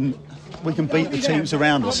we can beat the teams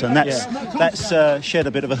around us, and that's shed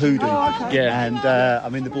a bit of a hoodoo. Yeah. And I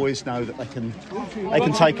mean, the boys know that they can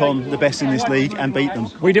take on the best in this league and beat them.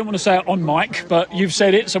 We didn't want to say it on mic, but you've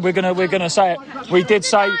said it, so we're gonna say it. We did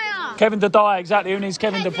say Kevin De Dyer, exactly. Who needs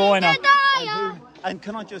Kevin De Bruyne? And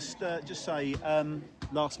can I just say,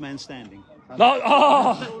 last man standing.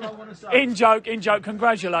 In joke.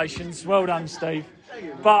 Congratulations, well done, Steve.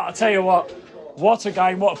 But I tell you what a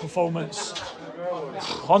game, what a performance.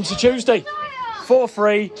 On to Tuesday,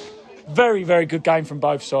 4-3. Very, very good game from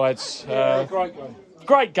both sides.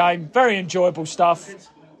 Great game, very enjoyable stuff.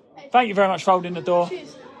 Thank you very much for holding the door.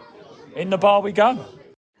 In the bar we go.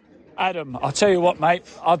 Adam, I'll tell you what, mate.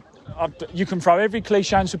 You can throw every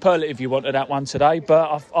cliche and superlative you want at that one today,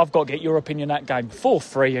 but I've got to get your opinion on that game.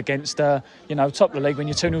 4-3 against, top of the league when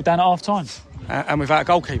you're 2-0 down at half-time. And without a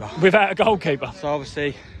goalkeeper. So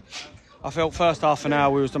obviously, I felt first half an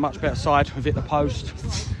hour we was the much better side. We've hit the post.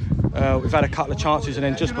 We've had a couple of chances, and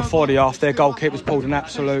then just before the half, their goalkeeper's pulled an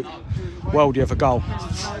absolute worldie of a goal.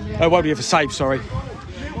 Worldie of a save, sorry.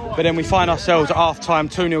 But then we find ourselves at half-time,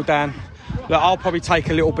 2-0 down. Look, I'll probably take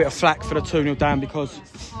a little bit of flack for the 2-0 down because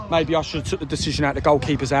maybe I should have took the decision out of the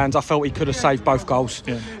goalkeeper's hands. I felt he could have saved both goals.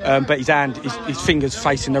 Yeah. But his fingers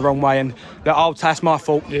facing the wrong way. And that's my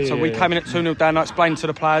fault. So we came in at 2-0 down. I explained to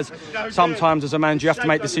the players, sometimes as a manager you have to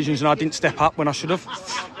make decisions, and I didn't step up when I should have.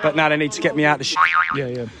 But now they need to get me out of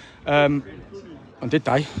the and did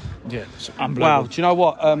they? Yeah, it's unbelievable. Wow, do you know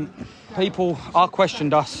what? People are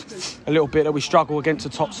questioned us a little bit that we struggle against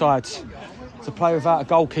the top sides. To play without a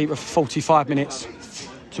goalkeeper for 45 minutes,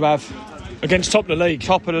 to have... Against top of the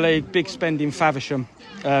league, big spend in Faversham.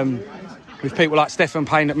 With people like Stephen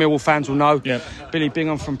Payne that Millwall fans will know, Billy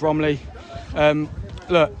Bingham from Bromley.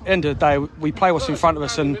 Look, end of the day, we play what's in front of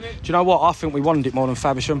us, and do you know what? I think we wanted it more than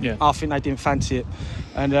Faversham. Yeah. I think they didn't fancy it.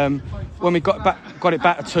 And when we got it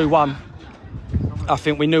back to 2-1, I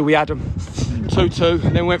think we knew we had them. 2-2,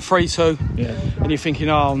 and then went 3-2. Yeah. And you're thinking,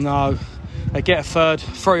 oh no, they get a third,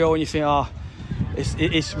 3-0, and you think,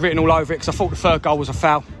 it's written all over it, because I thought the third goal was a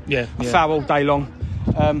foul. A foul all day long.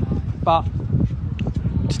 But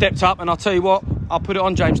stepped up, and I'll tell you what, I put it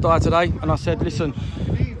on James Dyer today, and I said, listen,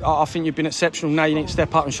 I think you've been exceptional. Now you need to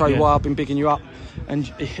step up and show you why I've been bigging you up.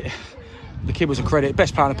 And the kid was a credit.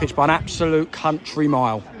 Best player on the pitch by an absolute country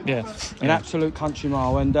mile. Absolute country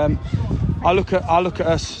mile. And I look at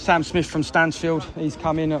us, Sam Smith from Stansfield. He's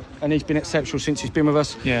come in and he's been exceptional since he's been with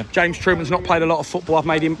us. Yeah. James Truman's not played a lot of football. I've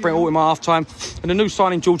made him bring all in my half time. And the new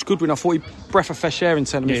signing, George Goodwin, I thought he breath of fresh air in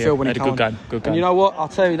centre midfield when he came on. Good game. And you know what? I'll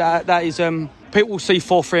tell you that is. People will see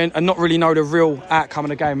 4-3 and not really know the real outcome of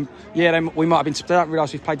the game. We might have been. They don't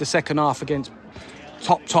realise we've played the second half against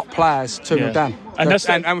top players, 2-0 down, and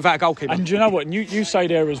without a goalkeeper. And do you know what? You say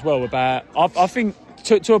there as well about. I think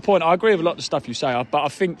to a point, I agree with a lot of the stuff you say, but I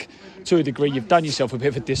think to a degree you've done yourself a bit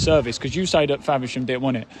of a disservice, because you say that Faversham didn't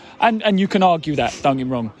want it, and you can argue that. Don't get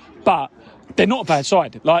me wrong, but they're not a bad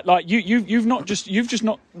side. Like you've just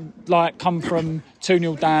not like come from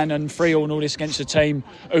 2-0 down and 3-0 and all this against a team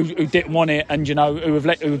who didn't want it, and who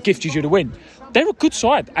have gifted you the win. They're a good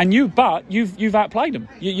side, and you've outplayed them.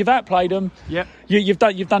 You've outplayed them. Yeah. You've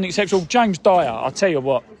done exceptional. James Dyer, I'll tell you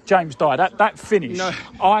what, James Dyer, that finish. No.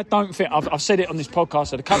 I don't think I've said it on this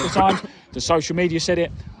podcast a couple of times. The social media said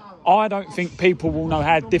it. I don't think people will know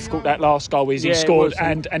how difficult that last goal is he scored,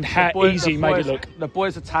 and how easy he made it look. The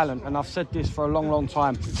boy's a talent, and I've said this for a long, long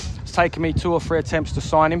time. It's taken me 2 or 3 attempts to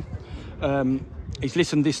sign him. He's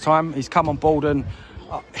listened this time. He's come on board, and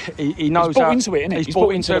he knows. He's bought into it, isn't he? He's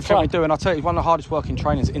bought into everything we do, and I tell you, he's one of the hardest working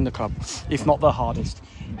trainers in the club, if not the hardest.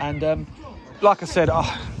 And like I said,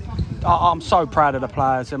 I'm so proud of the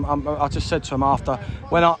players. I just said to them after,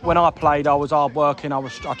 when I played, I was hard working. I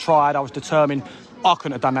tried. I was determined. I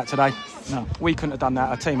couldn't have done that today. No, we couldn't have done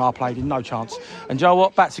that. A team I played in, no chance. And do you know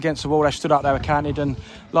what? Backs against the wall. They stood up. They were counted. And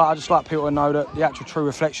I just like people to know that the actual true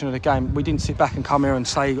reflection of the game. We didn't sit back and come here and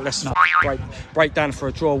say let's break down for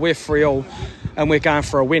a draw. We're 3-3 and we're going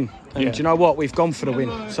for a win. And do you know what? We've gone for the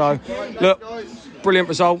win. So look. Brilliant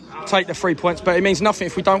result, take the 3 points, but it means nothing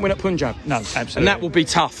if we don't win at Punjab. No, absolutely. And that will be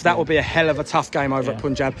tough. That will be a hell of a tough game over at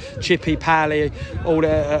Punjab. Chippy, Pally, all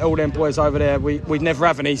them boys over there, we'd never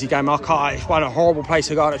have an easy game. It's one a horrible place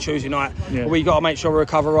to go on a Tuesday night. Yeah. We've got to make sure we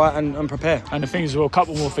recover right and prepare. And the thing is, well, a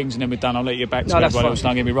couple more things and then we're done. I'll let you back to everyone else,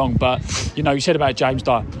 don't get me wrong. But, you said about James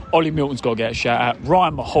Dyer. Ollie Milton's got to get a shout out.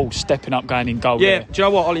 Ryan Mahal stepping up, going in goal. Yeah, do you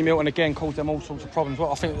know what? Ollie Milton again caused them all sorts of problems.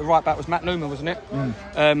 Well, I think the right back was Matt Newman, wasn't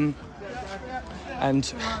it?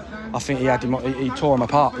 And I think he tore him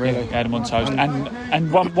apart, really. Yeah, he had him on toast.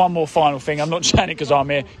 And one more final thing. I'm not saying it because I'm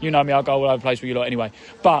here. You know me, I'll go all over the place with you lot anyway.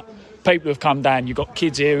 But people who've come down, you've got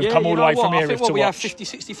kids here who've come all the way from Erith to watch. We have 50,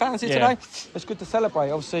 60 fans here today. It's good to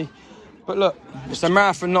celebrate, obviously. But look, it's a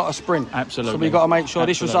marathon, not a sprint. Absolutely. So we've got to make sure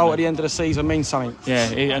this result at the end of the season means something.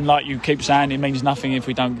 Yeah, and like you keep saying, it means nothing if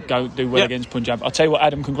we don't go do well against Punjab. I'll tell you what,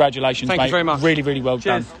 Adam, congratulations, mate. Thank you very much. Really, really well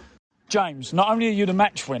Cheers. done. James, not only are you the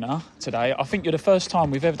match winner today, I think you're the first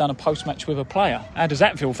time we've ever done a post-match with a player. How does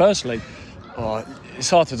that feel, firstly? Oh, it's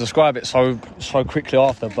hard to describe it so quickly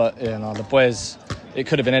after, but the boys, it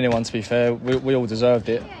could have been anyone, to be fair. We all deserved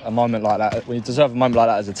it, a moment like that. We deserve a moment like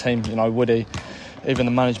that as a team. Woody, even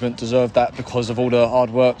the management deserved that because of all the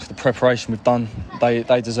hard work, the preparation we've done. They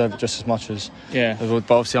deserve it just as much as. Yeah.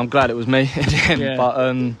 But obviously, I'm glad it was me in the end. Yeah.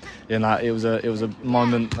 But it was a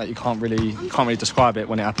moment that you can't really describe it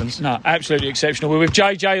when it happens. No, absolutely exceptional. We're with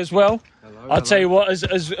JJ as well. I'll tell you what,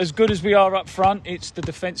 as good as we are up front, it's the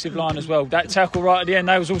defensive line as well. That tackle right at the end,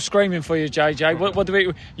 they was all screaming for you, JJ. What do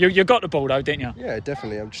we? You got the ball though, didn't you? Yeah,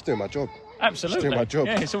 definitely. I'm just doing my job. Absolutely. Just doing my job.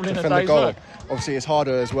 Yeah, it's all in Defend a day's the goal. work. Obviously, it's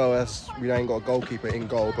harder as well as we ain't got a goalkeeper in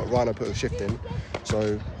goal, but Rhino put a shift in.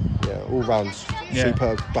 So, yeah, all rounds,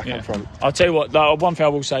 superb back up front. I'll tell you what, one thing I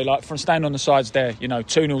will say, from standing on the sides there,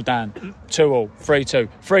 2-0 down, 2-2, 3-2,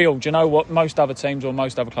 3-3. Do you know what most other teams or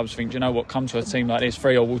most other clubs think? Do you know what? Come to a team like this,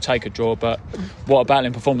 3-3, we'll take a draw. But what a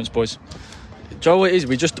battling performance, boys. Joe, it is.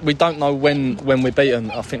 We don't know when we're beaten.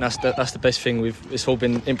 I think that's the best thing. It's all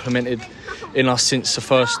been implemented in us since the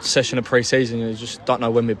first session of pre-season. You just don't know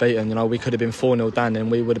when we're beaten. We could have been 4-0 down, and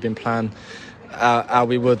we would have been playing how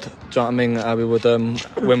we would. Do you know what I mean? How we would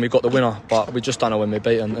when we got the winner. But we just don't know when we're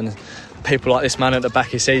beaten. And people like this man at the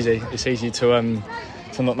back, it's easy. It's easy to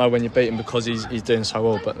not know when you're beaten because he's doing so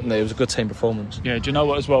well. But no, it was a good team performance. Yeah. Do you know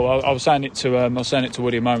what as well? I was saying it to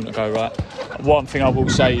Woody a moment ago. Right. One thing I will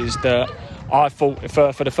say is that I thought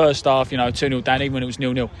for the first half, 2-0 down, even when it was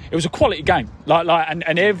 0-0, it was a quality game.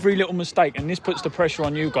 And every little mistake, and this puts the pressure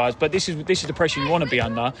on you guys, but this is the pressure you want to be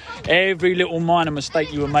under. Every little minor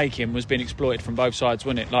mistake you were making was being exploited from both sides,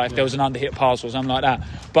 wasn't it? If there was an underhit pass or something like that.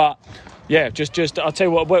 But yeah, just I'll tell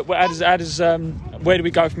you what. Where do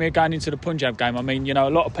we go from here going into the Punjab game? I mean, a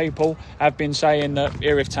lot of people have been saying that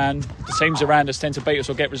Erith Town, the teams around us tend to beat us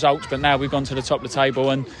or get results, but now we've gone to the top of the table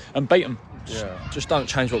and beat them. Yeah, just don't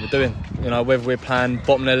change what we're doing. Whether we're playing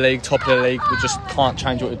bottom of the league, top of the league, we just can't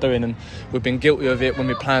change what we're doing. And we've been guilty of it when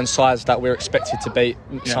we're playing sides that we're expected to beat.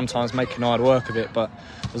 Sometimes making hard work of it, but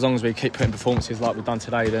as long as we keep putting performances like we've done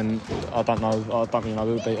today, then I don't really know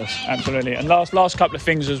who will beat us. Absolutely. And last couple of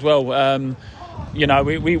things as well.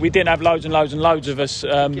 We didn't have loads and loads and loads of us.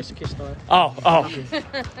 Kiss time. Oh.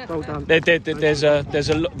 Well done. There's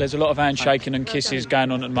a lot of handshaking and kisses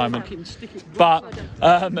going on at the moment. But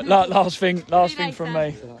last thing from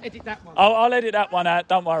me. I'll edit that one out.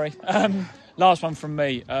 Don't worry. Last one from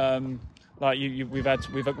me. We've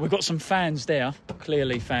got some fans there,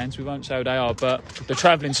 clearly fans. We won't say who they are, but the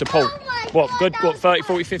travelling support. What 30,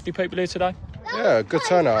 40, 50 people here today? Yeah, good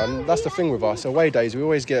turnout, and that's the thing with us. Away days, we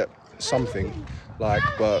always get something, but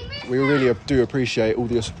we really do appreciate all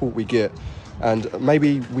the support we get. And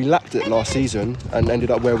maybe we lacked it last season and ended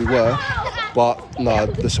up where we were, but no,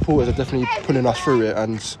 the supporters are definitely pulling us through it,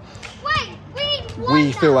 and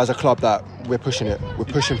we feel as a club that we're pushing it. We're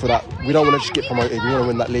pushing for that. We don't want to just get promoted. We want to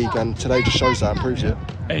win that league, and today just shows that and proves it.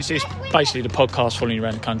 It's basically the podcast following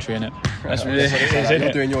around the country, isn't it? That's what it is, isn't it?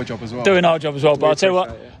 You're doing your job as well. Doing our job as well. But I'll tell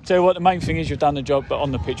you what, the main thing is you've done the job. But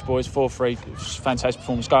on the pitch, boys, 4-3, fantastic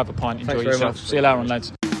performance. Go have a pint, enjoy yourself. See you later on,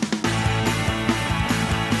 lads.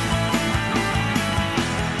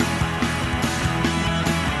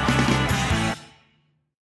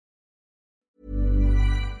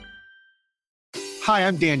 Hi,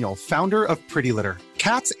 I'm Daniel, founder of Pretty Litter.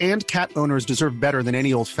 Cats and cat owners deserve better than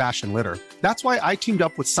any old-fashioned litter. That's why I teamed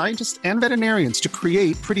up with scientists and veterinarians to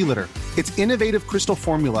create Pretty Litter. Its innovative crystal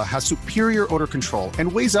formula has superior odor control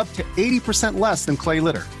and weighs up to 80% less than clay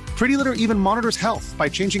litter. Pretty Litter even monitors health by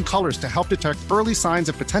changing colors to help detect early signs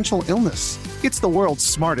of potential illness. It's the world's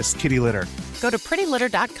smartest kitty litter. Go to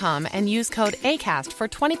prettylitter.com and use code ACAST for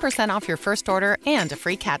 20% off your first order and a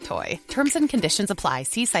free cat toy. Terms and conditions apply.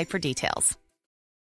 See site for details.